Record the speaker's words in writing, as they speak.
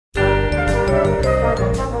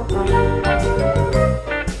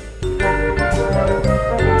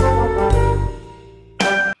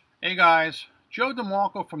guys, Joe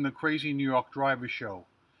DeMarco from the Crazy New York Driver Show.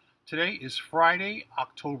 Today is Friday,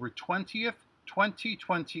 October 20th,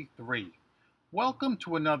 2023. Welcome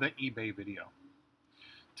to another eBay video.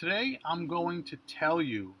 Today I'm going to tell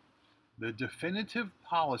you the definitive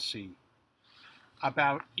policy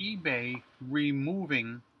about eBay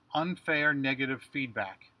removing unfair negative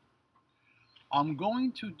feedback. I'm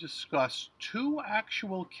going to discuss two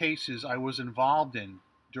actual cases I was involved in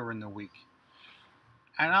during the week.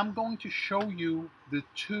 And I'm going to show you the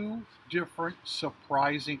two different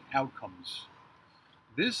surprising outcomes.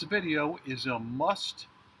 This video is a must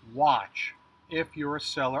watch if you're a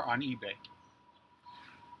seller on eBay.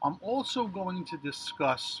 I'm also going to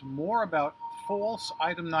discuss more about false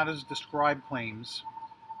item not as described claims.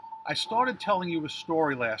 I started telling you a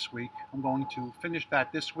story last week. I'm going to finish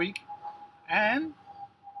that this week and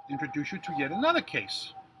introduce you to yet another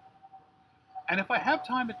case. And if I have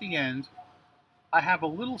time at the end, I have a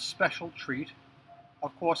little special treat.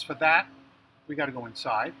 Of course, for that, we got to go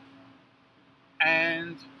inside.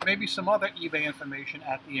 And maybe some other eBay information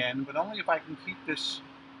at the end, but only if I can keep this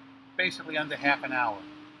basically under half an hour.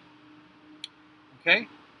 Okay?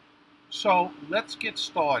 So let's get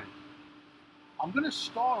started. I'm going to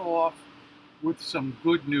start off with some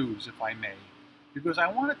good news, if I may, because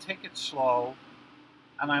I want to take it slow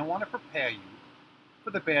and I want to prepare you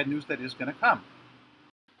for the bad news that is going to come.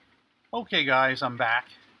 Okay guys, I'm back.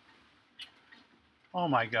 Oh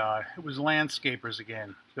my God, it was landscapers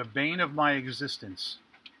again, the bane of my existence.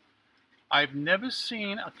 I've never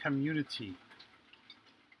seen a community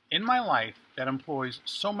in my life that employs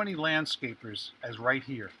so many landscapers as right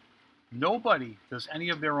here. Nobody does any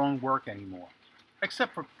of their own work anymore,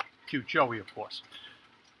 except for cute Joey, of course.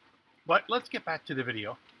 But let's get back to the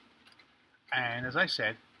video. And as I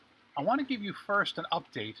said, I want to give you first an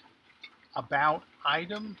update about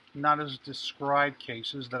item not as described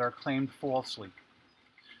cases that are claimed falsely.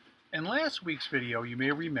 In last week's video, you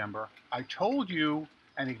may remember, I told you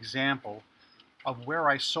an example of where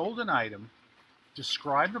I sold an item,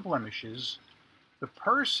 described the blemishes, the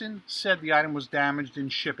person said the item was damaged in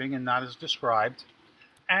shipping and not as described,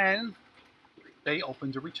 and they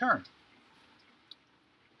opened a return.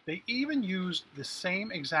 They even used the same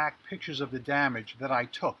exact pictures of the damage that I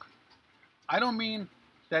took. I don't mean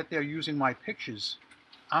that they're using my pictures.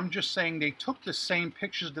 I'm just saying they took the same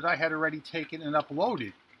pictures that I had already taken and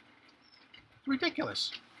uploaded. It's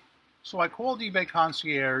ridiculous. So I called eBay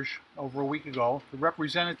Concierge over a week ago. The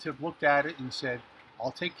representative looked at it and said,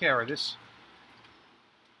 I'll take care of this.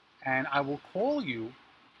 And I will call you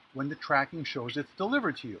when the tracking shows it's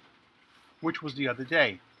delivered to you, which was the other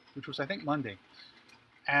day, which was I think Monday.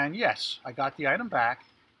 And yes, I got the item back.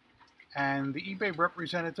 And the eBay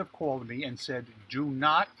representative called me and said, do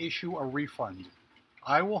not issue a refund.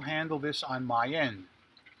 I will handle this on my end.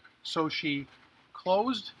 So she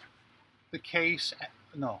closed the case.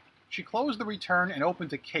 No, she closed the return and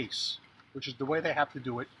opened a case, which is the way they have to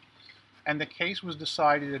do it. And the case was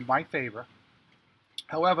decided in my favor.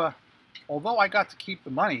 However, although I got to keep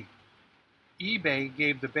the money, eBay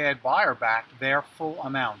gave the bad buyer back their full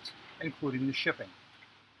amount, including the shipping.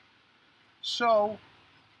 So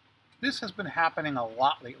this has been happening a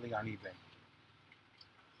lot lately on eBay.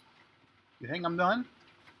 You think I'm done?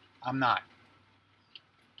 I'm not.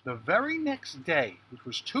 The very next day, which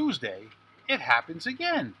was Tuesday, it happens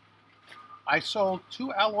again. I sold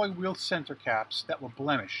 2 alloy wheel center caps that were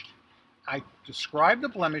blemished. I described the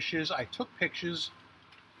blemishes, I took pictures.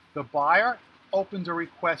 The buyer opened a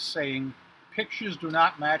request saying, pictures do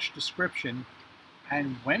not match description,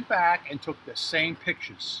 and went back and took the same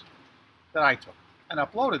pictures that I took and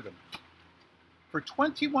uploaded them for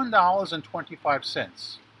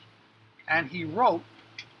 $21.25. And he wrote,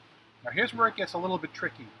 now here's where it gets a little bit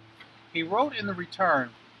tricky. He wrote in the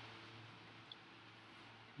return,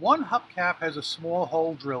 one hubcap has a small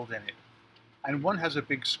hole drilled in it, and one has a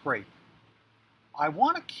big scrape. I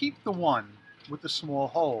want to keep the one with the small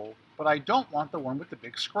hole, but I don't want the one with the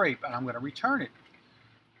big scrape, and I'm going to return it.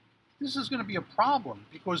 This is going to be a problem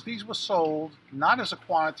because these were sold not as a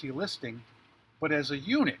quantity listing, but as a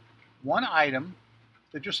unit. One item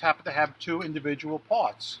that just happened to have 2 individual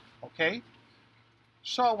parts, okay?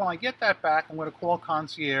 So when I get that back, I'm going to call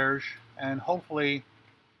Concierge, and hopefully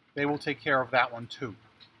they will take care of that one too.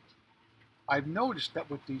 I've noticed that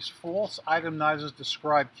with these false item not as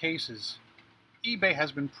described cases, eBay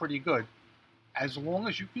has been pretty good, as long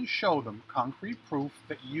as you can show them concrete proof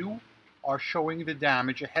that you are showing the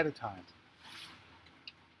damage ahead of time.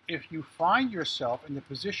 If you find yourself in the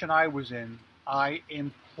position I was in, I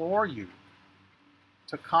implore you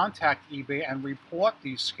to contact eBay and report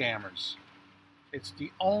these scammers. It's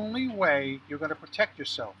the only way you're going to protect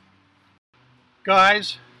yourself.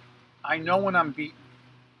 Guys, I know when I'm beaten.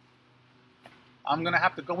 I'm going to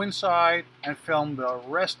have to go inside and film the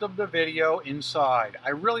rest of the video inside. I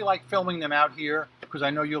really like filming them out here because I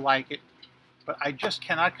know you like it, but I just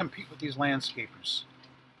cannot compete with these landscapers.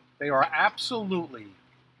 They are absolutely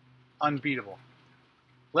unbeatable.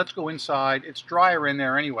 Let's go inside. It's drier in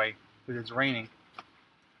there anyway because it's raining.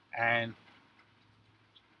 And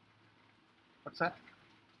what's that?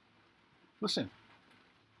 Listen,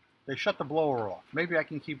 they shut the blower off. Maybe I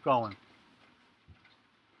can keep going.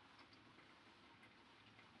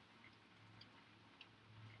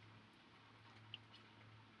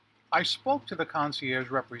 I spoke to the concierge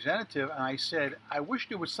representative and I said, I wish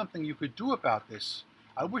there was something you could do about this.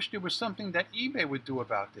 I wish there was something that eBay would do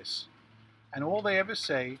about this. And all they ever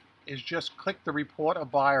say is just click the report a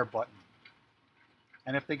buyer button.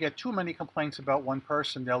 And if they get too many complaints about one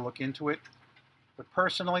person, they'll look into it. But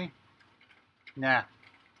personally, nah,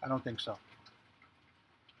 I don't think so.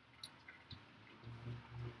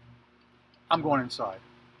 I'm going inside.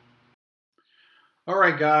 All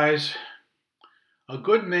right, guys. A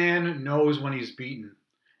good man knows when he's beaten,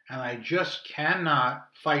 and I just cannot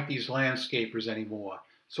fight these landscapers anymore.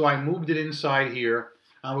 So I moved it inside here,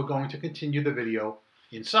 and we're going to continue the video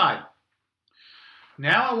inside.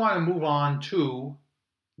 Now I want to move on to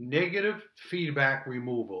negative feedback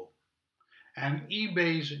removal and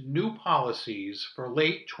eBay's new policies for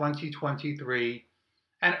late 2023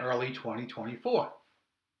 and early 2024.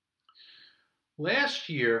 Last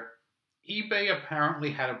year, eBay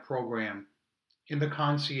apparently had a program in the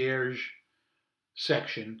concierge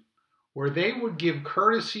section where they would give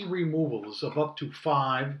courtesy removals of up to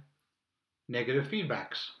 5 negative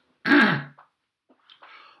feedbacks.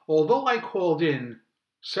 Although I called in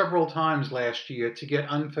several times last year to get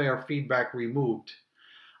unfair feedback removed,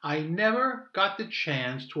 I never got the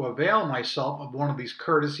chance to avail myself of one of these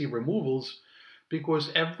courtesy removals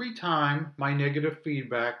because every time my negative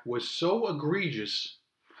feedback was so egregious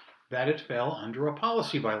that it fell under a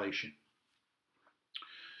policy violation.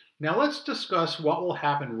 Now let's discuss what will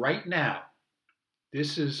happen right now.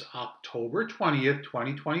 This is October 20th,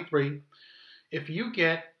 2023, if you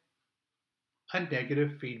get a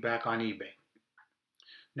negative feedback on eBay.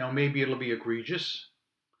 Now maybe it'll be egregious,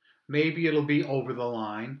 maybe it'll be over the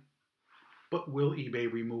line, but will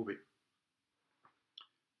eBay remove it?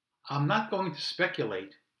 I'm not going to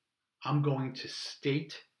speculate. I'm going to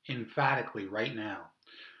state emphatically right now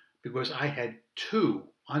because I had 2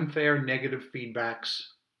 unfair negative feedbacks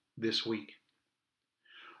this week.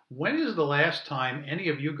 When is the last time any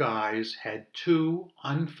of you guys had 2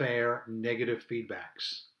 unfair negative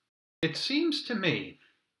feedbacks? It seems to me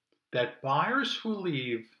that buyers who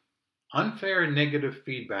leave unfair negative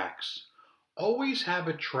feedbacks always have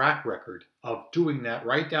a track record of doing that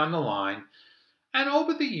right down the line, and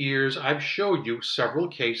over the years I've showed you several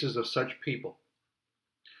cases of such people.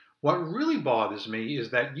 What really bothers me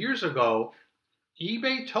is that years ago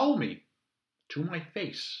eBay told me to my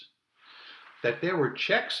face that there were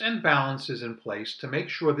checks and balances in place to make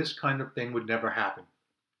sure this kind of thing would never happen.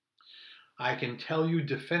 I can tell you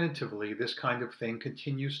definitively this kind of thing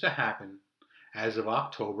continues to happen as of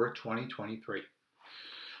October 2023.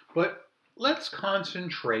 But let's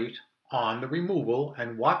concentrate on the removal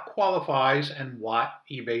and what qualifies and what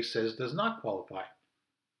eBay says does not qualify.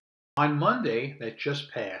 On Monday that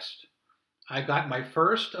just passed, I got my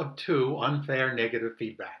first of 2 unfair negative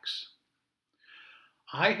feedbacks.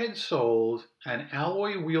 I had sold an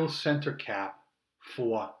alloy wheel center cap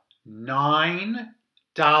for $9.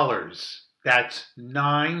 That's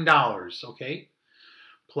 $9, okay?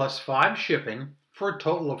 Plus 5 shipping for a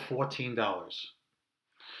total of $14.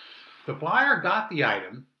 The buyer got the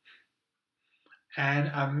item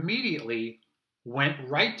and immediately went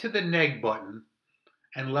right to the neg button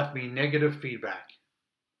and left me negative feedback.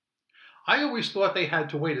 I always thought they had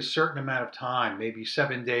to wait a certain amount of time, maybe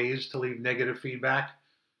 7 days, to leave negative feedback.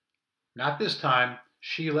 Not this time.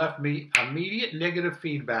 She left me immediate negative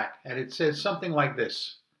feedback, and it says something like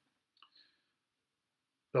this.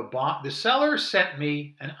 The seller sent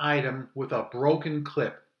me an item with a broken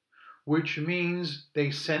clip, which means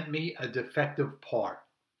they sent me a defective part.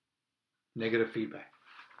 Negative feedback.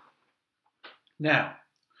 Now,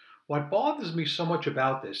 what bothers me so much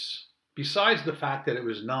about this, besides the fact that it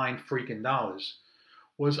was $9 freaking,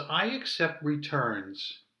 was I accept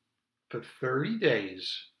returns for 30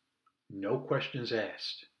 days. No questions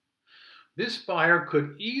asked. This buyer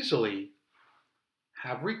could easily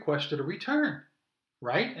have requested a return,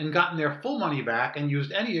 right? And gotten their full money back and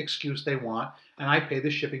used any excuse they want, and I pay the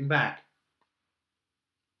shipping back.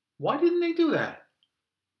 Why didn't they do that?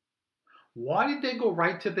 Why did they go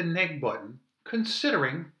right to the neg button,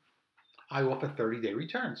 considering I offer 30-day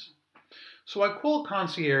returns. So I called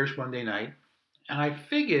concierge Monday night, and I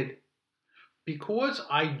figured because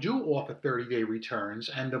I do offer 30-day returns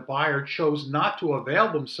and the buyer chose not to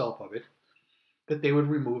avail themselves of it, that they would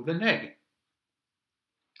remove the neg.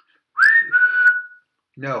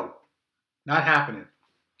 No, not happening.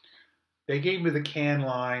 They gave me the can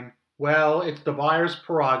line. Well, it's the buyer's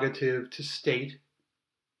prerogative to state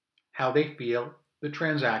how they feel the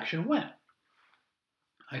transaction went.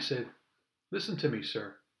 I said, listen to me,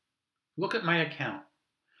 sir. Look at my account.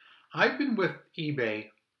 I've been with eBay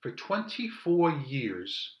for 24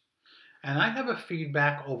 years, and I have a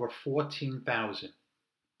feedback over 14,000.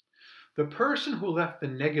 The person who left the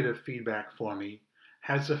negative feedback for me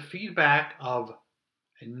has a feedback of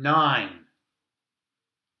 9.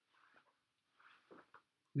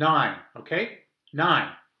 9, okay?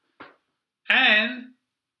 9. And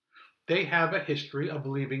they have a history of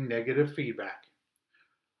leaving negative feedback.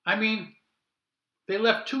 I mean, they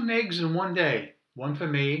left 2 negs in one day. One for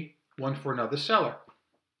me, one for another seller.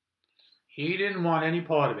 He didn't want any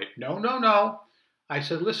part of it. No, no, no. I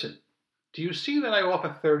said, listen, do you see that I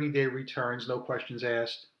offer 30-day returns, no questions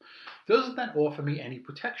asked? Doesn't that offer me any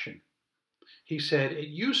protection? He said, it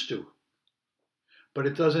used to, but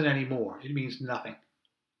it doesn't anymore. It means nothing.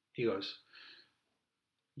 He goes,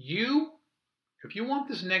 if you want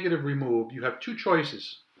this negative removed, you have 2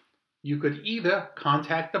 choices. You could either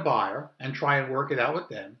contact the buyer and try and work it out with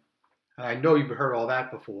them, and I know you've heard all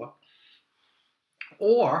that before,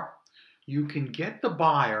 or you can get the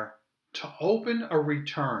buyer to open a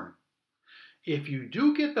return. If you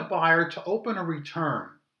do get the buyer to open a return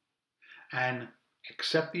and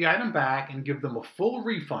accept the item back and give them a full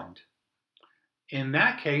refund, in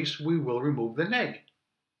that case, we will remove the neg.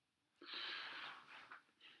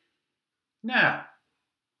 Now,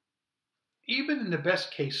 even in the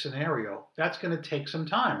best case scenario, that's going to take some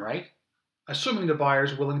time, right? Assuming the buyer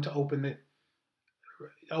is willing to open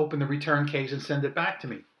the return case and send it back to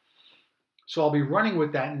me. So I'll be running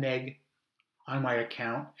with that neg on my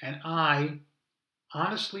account, and I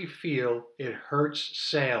honestly feel it hurts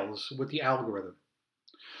sales with the algorithm.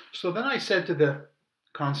 So then I said to the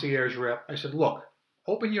concierge rep, I said, look,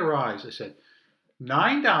 open your eyes. I said,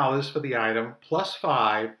 $9 for the item plus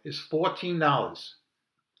 5 is $14.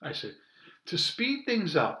 I said, to speed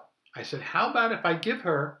things up, I said, how about if I give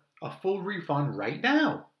her a full refund right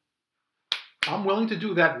now? I'm willing to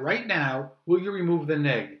do that right now. Will you remove the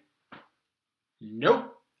neg?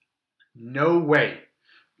 Nope. No way.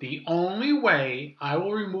 The only way I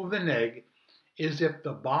will remove the neg is if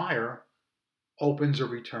the buyer opens a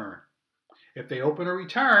return. If they open a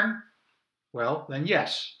return, well, then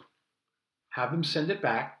yes, have them send it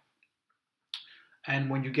back. And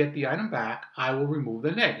when you get the item back, I will remove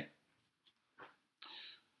the neg.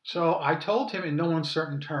 So I told him in no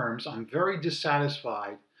uncertain terms, I'm very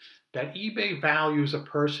dissatisfied that eBay values a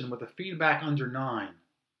person with a feedback under 9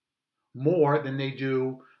 more than they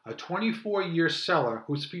do a 24-year seller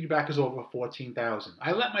whose feedback is over 14,000.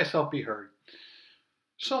 I let myself be heard.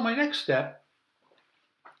 So my next step,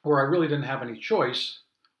 where I really didn't have any choice,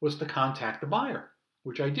 was to contact the buyer,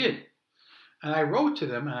 which I did. And I wrote to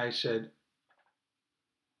them and I said,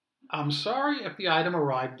 I'm sorry if the item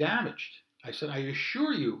arrived damaged. I said, I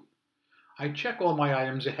assure you, I check all my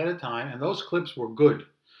items ahead of time and those clips were good.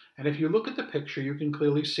 And if you look at the picture, you can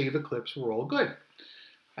clearly see the clips were all good.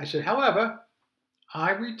 I said, however,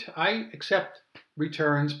 I accept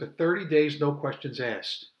returns for 30 days, no questions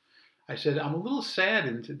asked. I said, I'm a little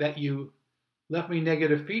saddened that you left me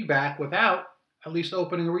negative feedback without at least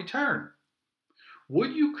opening a return.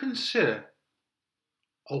 Would you consider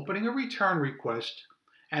opening a return request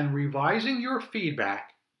and revising your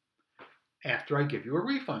feedback after I give you a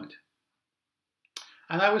refund?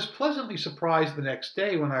 And I was pleasantly surprised the next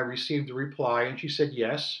day when I received a reply and she said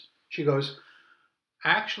yes. She goes,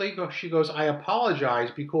 actually, I apologize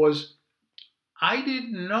because I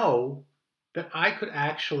didn't know that I could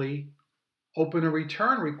actually open a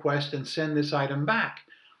return request and send this item back.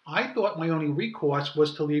 I thought my only recourse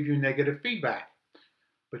was to leave you negative feedback.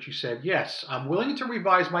 But she said, yes, I'm willing to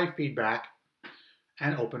revise my feedback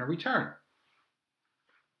and open a return.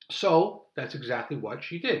 So that's exactly what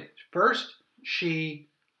she did. First, she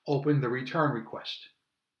opened the return request.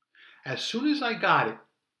 As soon as I got it,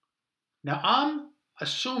 now I'm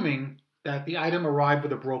assuming that the item arrived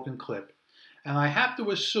with a broken clip, and I have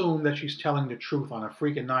to assume that she's telling the truth on a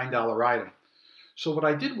freaking $9 item. So what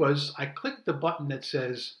I did was I clicked the button that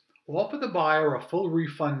says, offer the buyer a full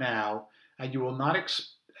refund now, and you will not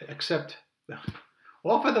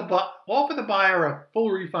offer the buyer a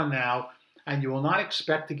full refund now, and you will not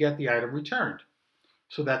expect to get the item returned.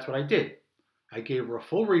 So that's what I did. I gave her a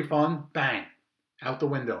full refund, bang, out the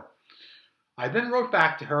window. I then wrote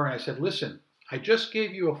back to her and I said, listen, I just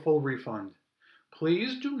gave you a full refund.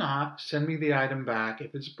 Please do not send me the item back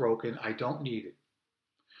if it's broken. I don't need it.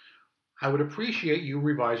 I would appreciate you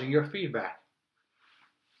revising your feedback.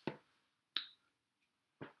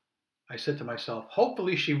 I said to myself,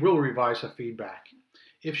 hopefully she will revise her feedback.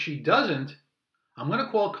 If she doesn't, I'm going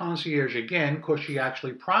to call concierge again because she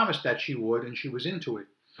actually promised that she would and she was into it.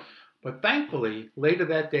 But thankfully, later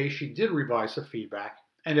that day, she did revise her feedback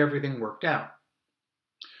and everything worked out.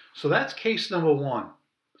 So that's case number one.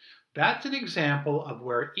 That's an example of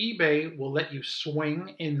where eBay will let you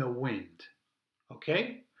swing in the wind.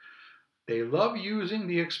 Okay? They love using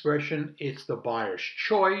the expression, it's the buyer's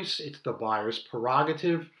choice, it's the buyer's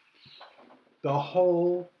prerogative. The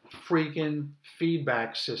whole freaking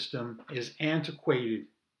feedback system is antiquated.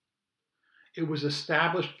 It was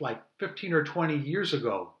established like 15 or 20 years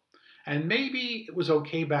ago. And maybe it was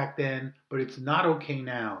okay back then, but it's not okay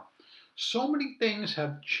now. So many things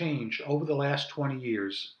have changed over the last 20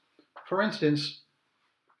 years. For instance,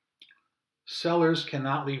 sellers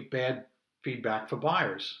cannot leave bad feedback for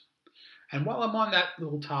buyers. And while I'm on that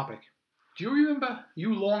little topic, do you remember,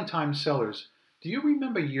 you longtime sellers, do you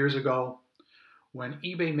remember years ago when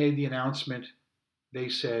eBay made the announcement, they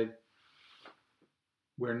said,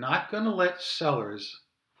 we're not going to let sellers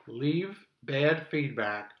leave bad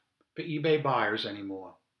feedback for eBay buyers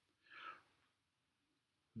anymore.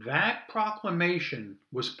 That proclamation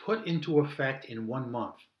was put into effect in 1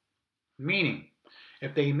 month. Meaning,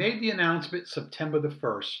 if they made the announcement September the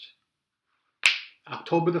 1st,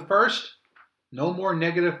 October the 1st, no more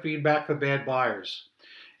negative feedback for bad buyers.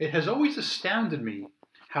 It has always astounded me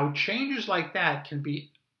how changes like that can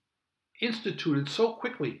be instituted so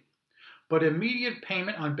quickly, but immediate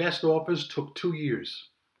payment on best offers took 2 years.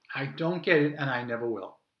 I don't get it, and I never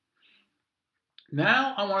will.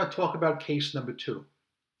 Now I want to talk about case number 2.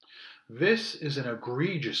 This is an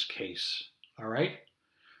egregious case, all right?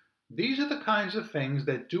 These are the kinds of things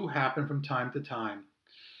that do happen from time to time,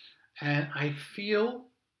 and I feel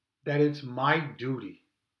that it's my duty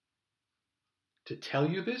to tell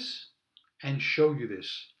you this and show you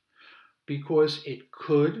this, because it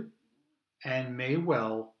could and may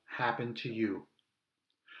well happen to you.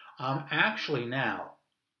 I'm actually now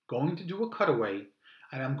going to do a cutaway,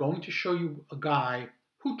 and I'm going to show you a guy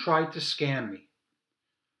who tried to scam me.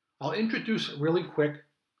 I'll introduce it really quick.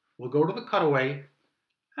 We'll go to the cutaway,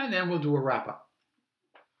 and then we'll do a wrap-up.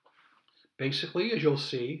 Basically, as you'll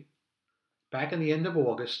see, back in the end of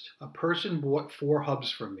August, a person bought 4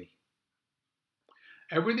 hubs from me.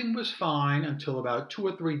 Everything was fine until about 2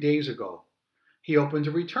 or 3 days ago. He opened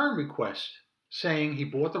a return request saying he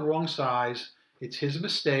bought the wrong size. It's his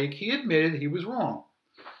mistake. He admitted he was wrong.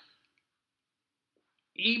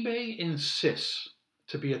 eBay insists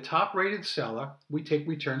to be a top-rated seller. We take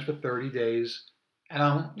returns for 30 days.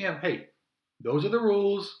 And hey, those are the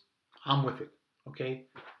rules. I'm with it, okay?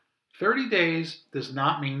 30 days does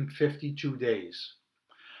not mean 52 days.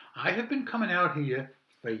 I have been coming out here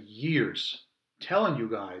for years telling you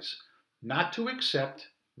guys not to accept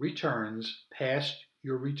returns past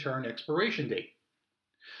your return expiration date.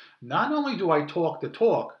 Not only do I talk the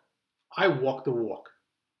talk, I walk the walk.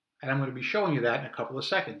 And I'm going to be showing you that in a couple of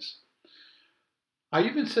seconds. I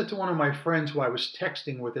even said to one of my friends who I was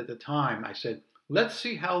texting with at the time, I said, let's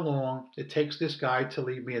see how long it takes this guy to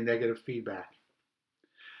leave me a negative feedback.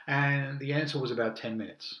 And the answer was about 10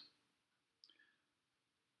 minutes.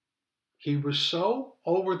 He was so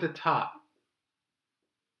over the top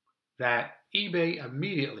that eBay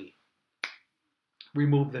immediately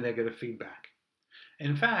removed the negative feedback.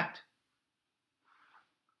 In fact,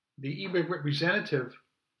 the eBay representative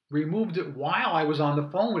removed it while I was on the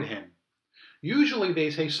phone with him. Usually they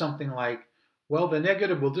say something like, well, the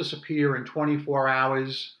negative will disappear in 24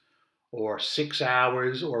 hours or 6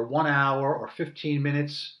 hours or 1 hour or 15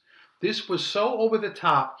 minutes. This was so over the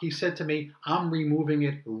top, he said to me, I'm removing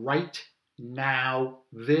it right now,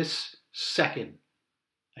 this second.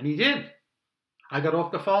 And he did. I got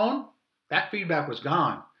off the phone, that feedback was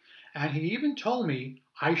gone. And he even told me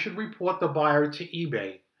I should report the buyer to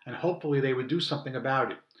eBay, and hopefully they would do something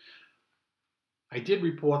about it. I did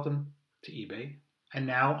report them to eBay, and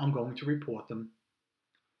now I'm going to report them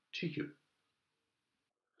to you.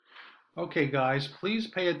 Okay guys, please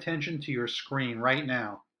pay attention to your screen right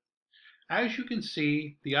now. As you can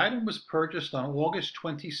see, the item was purchased on August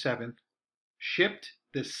 27th, shipped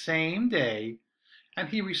the same day, and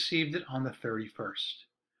he received it on the 31st.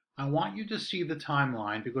 I want you to see the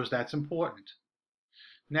timeline because that's important.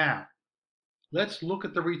 Now, let's look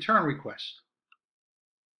at the return request.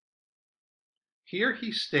 Here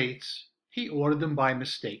he states he ordered them by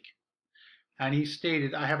mistake. And he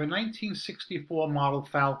stated, I have a 1964 model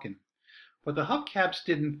Falcon, but the hubcaps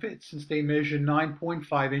didn't fit since they measure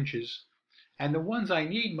 9.5 inches, and the ones I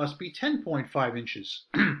need must be 10.5 inches.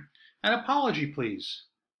 An apology, please.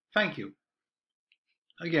 Thank you.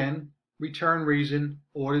 Again, return reason,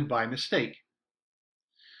 ordered by mistake.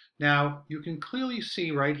 Now, you can clearly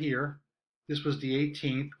see right here, this was the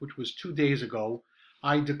 18th, which was 2 days ago,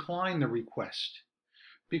 I declined the request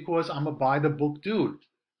because I'm a by-the-book dude.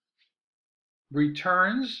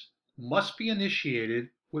 Returns must be initiated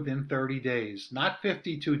within 30 days, not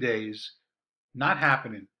 52 days. Not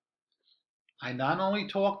happening. I not only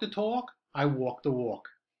talk the talk, I walk the walk.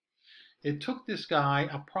 It took this guy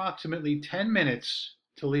approximately 10 minutes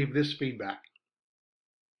to leave this feedback.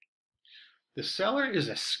 The seller is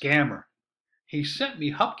a scammer. He sent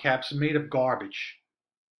me hubcaps made of garbage.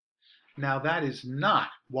 Now that is not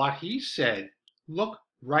what he said. Look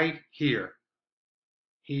right here.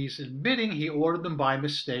 He's admitting he ordered them by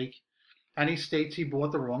mistake, and he states he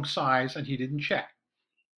bought the wrong size and he didn't check.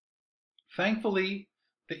 Thankfully,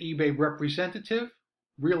 the eBay representative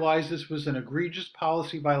realized this was an egregious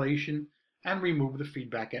policy violation and removed the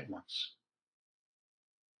feedback at once.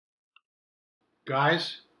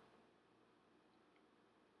 Guys,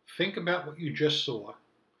 think about what you just saw,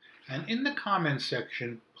 and in the comments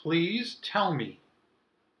section, please tell me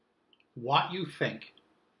what you think,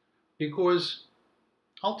 because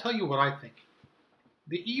I'll tell you what I think.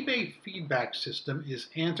 The eBay feedback system is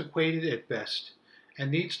antiquated at best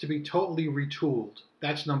and needs to be totally retooled.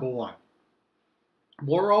 That's number one.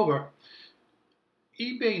 Moreover,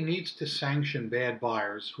 eBay needs to sanction bad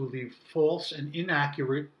buyers who leave false and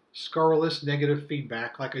inaccurate, scurrilous negative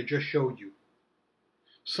feedback like I just showed you.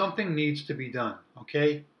 Something needs to be done,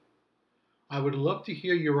 okay? I would love to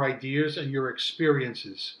hear your ideas and your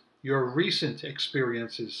experiences, your recent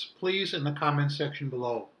experiences, please in the comment section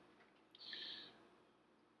below.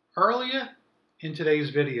 Earlier in today's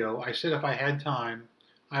video, I said if I had time,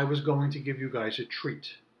 I was going to give you guys a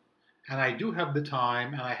treat. And I do have the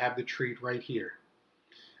time, and I have the treat right here.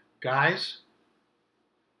 Guys,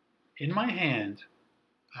 in my hand,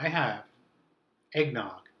 I have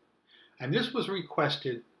eggnog. And this was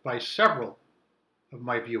requested by several of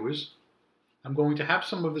my viewers. I'm going to have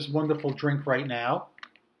some of this wonderful drink right now.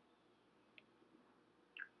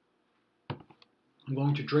 I'm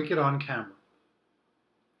going to drink it on camera.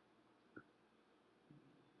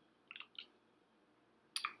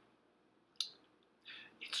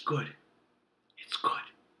 It's good. It's good.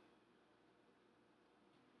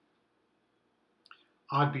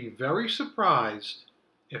 I'd be very surprised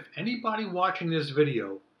if anybody watching this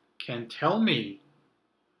video can tell me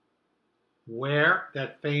where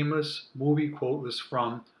that famous movie quote was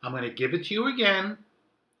from. I'm going to give it to you again.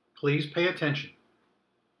 Please pay attention.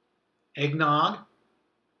 Eggnog.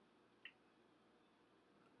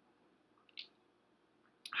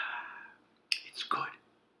 It's good.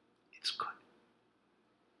 It's good.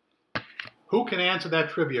 Who can answer that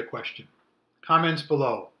trivia question? Comments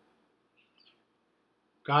below.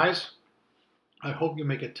 Guys, I hope you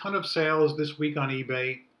make a ton of sales this week on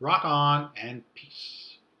eBay. Rock on and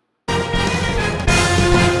peace.